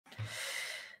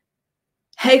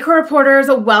Hey, co-reporters,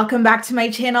 welcome back to my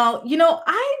channel.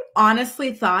 I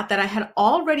honestly thought that I had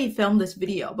already filmed this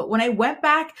video, but when I went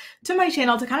back to my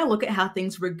channel to kind of look at how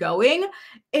things were going,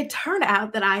 it turned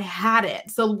out that I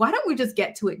hadn't. So why don't we just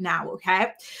get to it now, okay?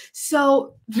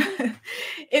 So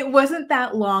it wasn't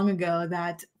that long ago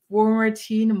that former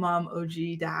teen mom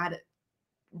OG dad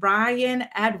Ryan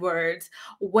Edwards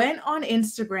went on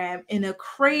Instagram in a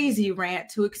crazy rant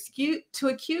to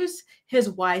accuse his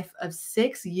wife of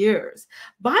 6 years.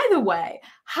 By the way,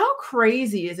 how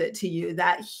crazy is it to you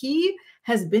that he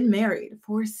has been married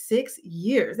for 6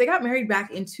 years? They got married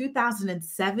back in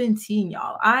 2017,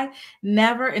 y'all. I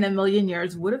never in a million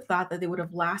years would have thought that they would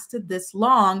have lasted this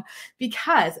long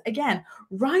because, again,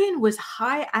 Ryan was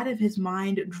high out of his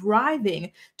mind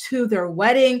driving to their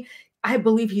wedding. I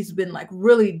believe he's been like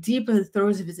really deep in the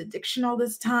throes of his addiction all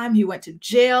this time. He went to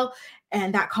jail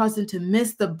and that caused him to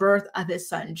miss the birth of his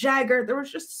son, Jagger. There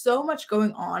was just so much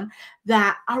going on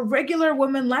that a regular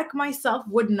woman like myself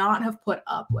would not have put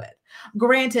up with.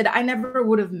 Granted, I never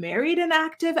would have married an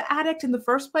active addict in the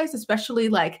first place, especially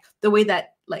like the way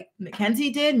that like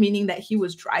Mackenzie did, meaning that he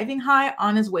was driving high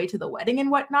on his way to the wedding and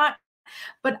whatnot.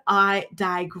 But I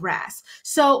digress.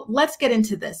 So let's get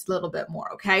into this a little bit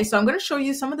more, okay? So I'm going to show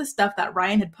you some of the stuff that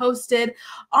Ryan had posted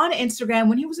on Instagram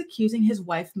when he was accusing his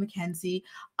wife, Mackenzie,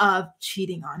 of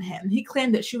cheating on him. He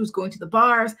claimed that she was going to the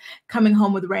bars, coming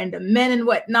home with random men and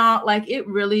whatnot. Like, it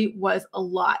really was a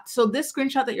lot. So this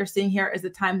screenshot that you're seeing here is the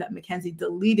time that Mackenzie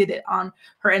deleted it on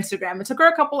her Instagram. It took her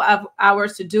a couple of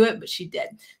hours to do it, but she did.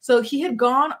 So he had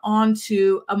gone on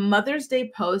to a Mother's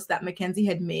Day post that Mackenzie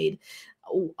had made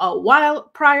a while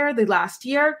prior, the last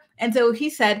year. And so he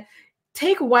said,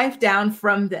 take wife down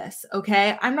from this,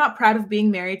 okay? I'm not proud of being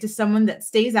married to someone that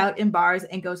stays out in bars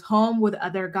and goes home with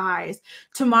other guys.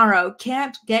 Tomorrow,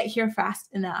 can't get here fast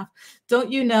enough.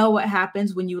 Don't you know what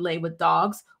happens when you lay with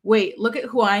dogs? Wait, look at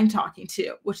who I'm talking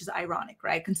to, which is ironic,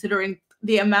 right? Considering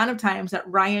the amount of times that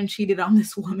Ryan cheated on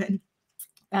this woman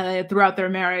throughout their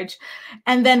marriage,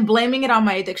 and then blaming it on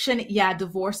my addiction. Yeah,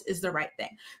 divorce is the right thing.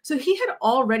 So he had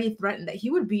already threatened that he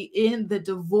would be in the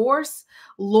divorce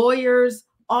lawyer's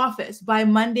office by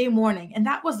Monday morning. And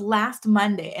that was last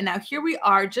Monday. And now here we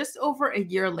are just over a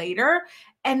year later,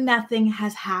 and nothing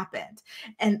has happened.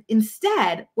 And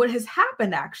instead, what has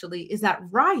happened actually is that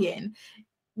Ryan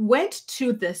went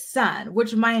to The Sun,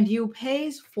 which, mind you,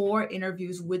 pays for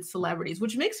interviews with celebrities,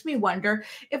 which makes me wonder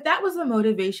if that was the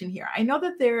motivation here. I know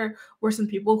that there were some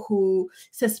people who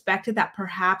suspected that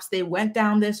perhaps they went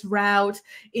down this route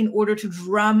in order to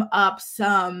drum up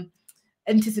some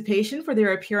anticipation for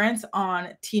their appearance on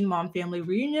Teen Mom Family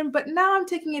Reunion. But now I'm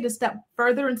taking it a step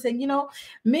further and saying,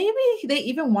 maybe they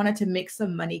even wanted to make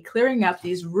some money clearing up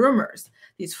these rumors,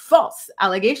 these false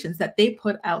allegations that they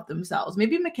put out themselves.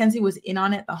 Maybe Mackenzie was in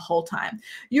on it the whole time.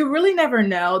 You really never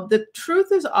know. The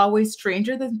truth is always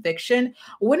stranger than fiction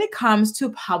when it comes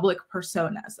to public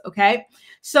personas, okay?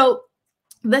 So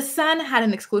The Sun had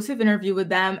an exclusive interview with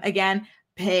them, again,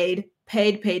 paid.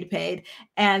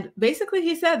 And basically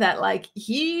he said that like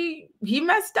he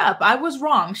messed up. I was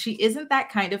wrong. She isn't that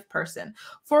kind of person.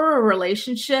 For a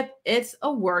relationship, it's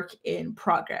a work in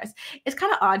progress. It's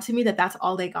kind of odd to me that that's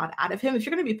all they got out of him. If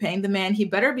you're going to be paying the man, he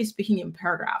better be speaking in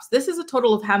paragraphs. This is a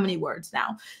total of how many words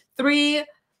now? 3,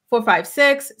 4, 5,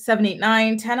 6, 7, 8,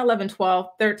 9, 10, 11, 12,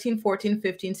 13, 14,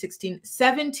 15, 16,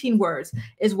 17 words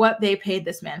is what they paid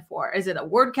this man for. Is it a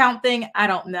word count thing? I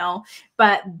don't know,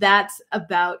 but that's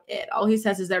about it. All he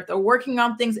says is that if they're working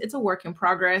on things, it's a work in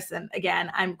progress. And again,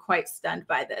 I'm quite stunned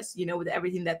by this, with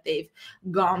everything that they've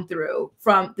gone through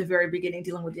from the very beginning,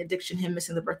 dealing with the addiction, him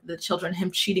missing the birth of the children,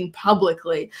 him cheating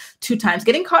publicly 2 times,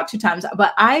 getting caught 2 times.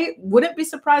 But I wouldn't be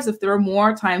surprised if there are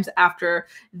more times after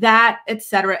that, et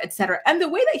cetera, et cetera. And the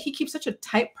way that he keeps such a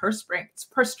tight purse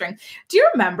string. Do you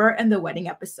remember in the wedding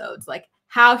episodes, like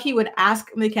how he would ask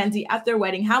Mackenzie at their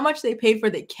wedding how much they paid for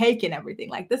the cake and everything?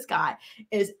 Like, this guy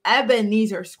is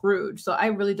Ebenezer Scrooge. So I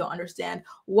really don't understand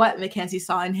what Mackenzie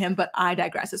saw in him, but I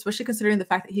digress, especially considering the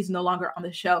fact that he's no longer on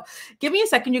the show. Give me a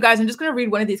second, you guys. I'm just going to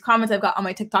read one of these comments I've got on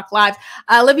my TikTok live.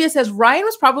 Olivia says, Ryan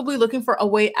was probably looking for a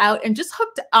way out and just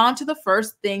hooked onto the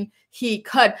first thing he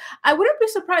could. I wouldn't be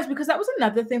surprised, because that was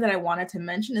another thing that I wanted to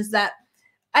mention, is that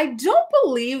I don't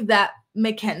believe that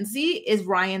Mackenzie is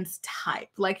Ryan's type.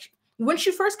 Like, when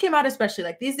she first came out, especially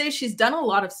like these days, she's done a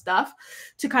lot of stuff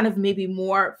to kind of maybe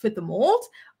more fit the mold,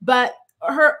 but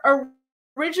her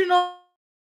original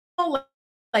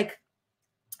like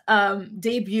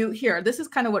debut here, this is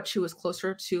kind of what she was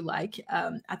closer to, like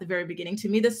at the very beginning. To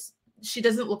me, this she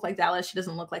doesn't look like Dallas. She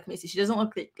doesn't look like Macy. She doesn't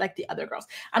look like the other girls.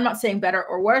 I'm not saying better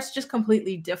or worse, just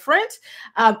completely different.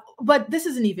 But this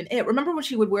isn't even it. Remember when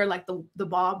she would wear like the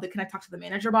bob, the can I talk to the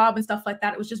manager bob and stuff like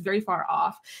that? It was just very far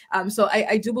off. So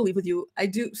I do believe with you. I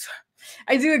do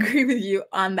agree with you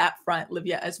on that front,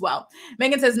 Livia, as well.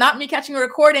 Megan says, not me catching a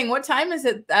recording. What time is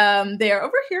it there?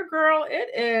 Over here, girl, it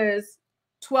is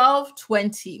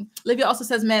 12:20. Livia also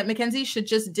says, man, Mackenzie should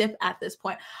just dip at this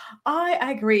point.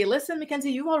 I agree. Listen,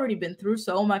 Mackenzie, you've already been through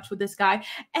so much with this guy.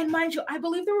 And mind you, I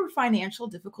believe there were financial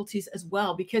difficulties as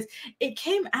well, because it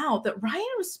came out that Ryan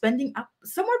was spending up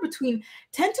somewhere between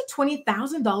 $10,000 to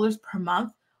 $20,000 per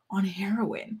month on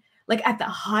heroin, like at the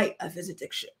height of his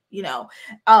addiction. They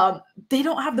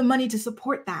don't have the money to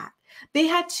support that. They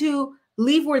had to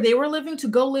leave where they were living to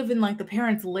go live in like the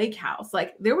parents' lake house.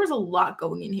 Like there was a lot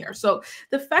going in here. So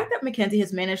the fact that Mackenzie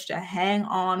has managed to hang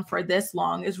on for this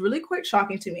long is really quite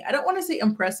shocking to me. I don't want to say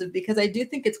impressive, because I do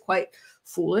think it's quite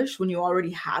foolish when you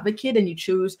already have a kid and you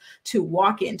choose to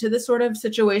walk into this sort of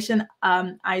situation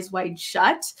eyes wide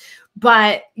shut.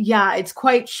 But yeah, it's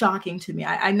quite shocking to me.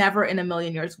 I never in a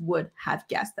million years would have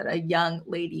guessed that a young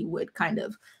lady would kind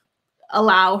of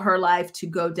allow her life to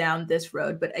go down this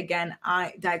road. But again,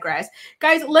 I digress.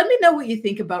 Guys, let me know what you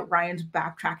think about Ryan's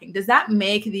backtracking. Does that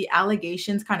make the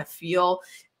allegations kind of feel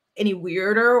any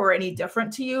weirder or any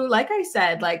different to you? Like I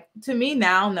said, like to me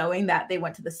now, knowing that they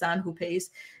went to the Sun, who pays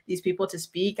these people to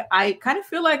speak, I kind of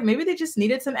feel like maybe they just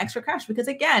needed some extra cash, because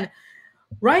again,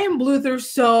 Ryan blew through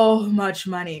so much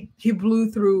money. He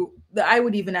blew through, I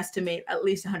would even estimate at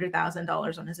least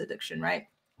 $100,000 on his addiction, right?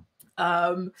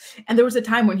 And there was a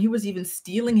time when he was even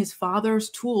stealing his father's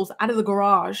tools out of the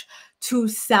garage to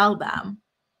sell them.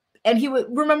 And he would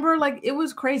remember, like, it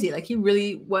was crazy. Like he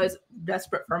really was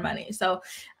desperate for money. So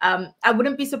I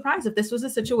wouldn't be surprised if this was a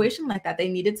situation like that. They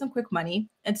needed some quick money.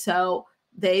 And so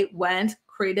they went,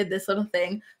 created this little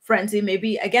thing, frenzy.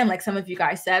 Maybe again, like some of you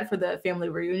guys said, for the family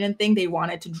reunion thing, they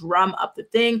wanted to drum up the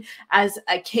thing as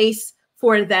a case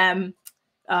for them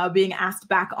being asked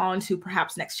back on to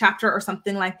perhaps next chapter or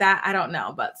something like that. I don't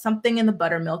know, but something in the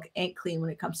buttermilk ain't clean when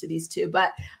it comes to these two.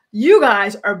 But you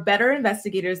guys are better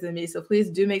investigators than me, so please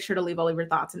do make sure to leave all of your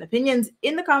thoughts and opinions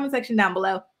in the comment section down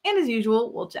below. And as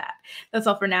usual, we'll chat. That's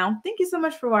all for now. Thank you so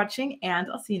much for watching,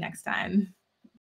 and I'll see you next time.